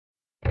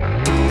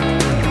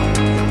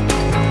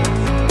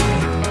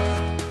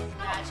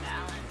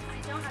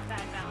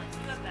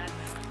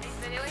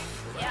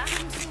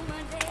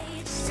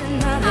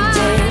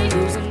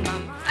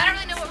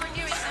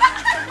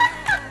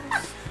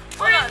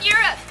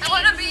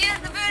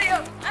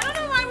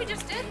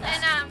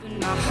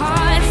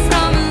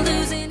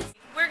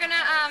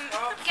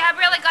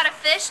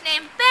fish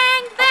named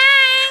Bang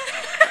Bang.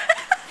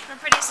 We're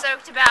pretty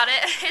stoked about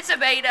it. It's a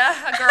beta,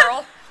 a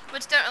girl,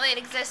 which don't really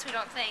exist, we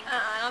don't think.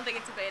 I don't think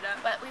it's a beta.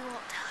 But we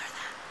won't tell her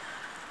that.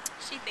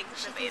 She thinks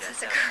it's a She beta.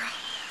 thinks it's a girl.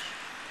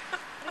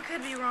 We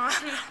could be wrong.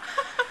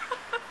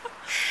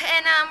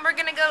 And we're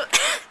gonna go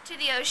to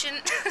the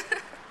ocean.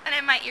 And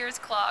then my ears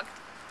clogged.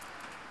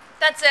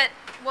 That's it.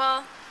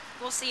 Well,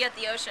 we'll see you at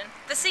the ocean.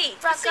 The sea.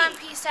 The sea. Rock on,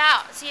 peace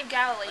out. Sea of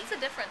Galilee. What's the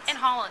difference? In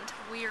Holland.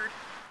 Weird.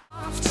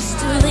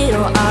 Just a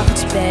little off,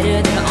 it's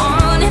better than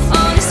on if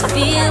on this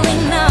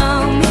feeling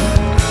numb.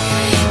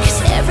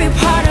 Cause every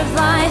part of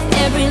life,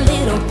 every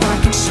little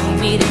part can show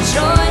me the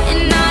joy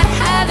in not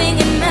having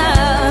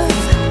enough.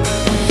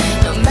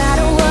 No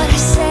matter what I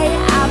say,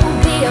 I will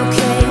be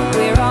okay.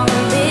 We're all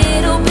a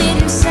little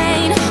bit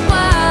insane. Whoa,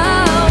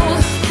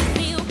 I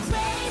feel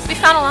crazy. We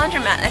found a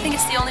laundromat. I think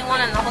it's the only one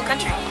in the whole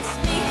country.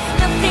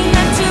 Nothing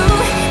I do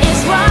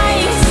is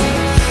right.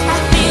 I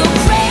feel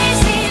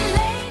crazy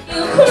lately.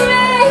 You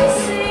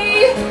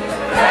crazy,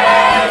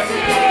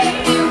 crazy,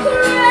 you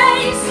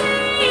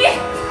crazy,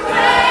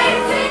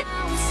 crazy.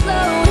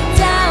 Slow it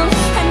down.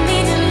 I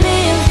need to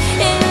live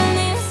in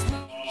this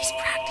moment. He's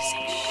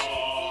practicing.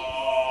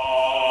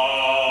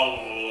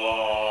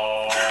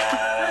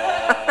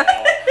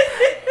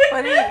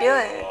 What are you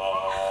doing?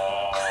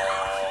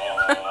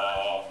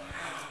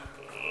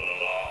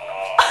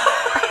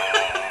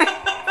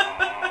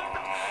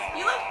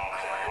 You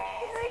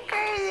look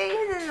crazy.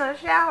 He's in the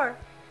shower.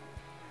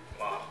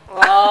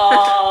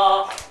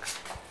 Oh.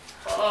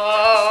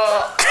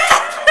 Oh.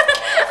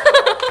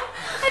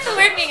 It's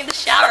weird being in the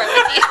shower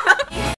with you.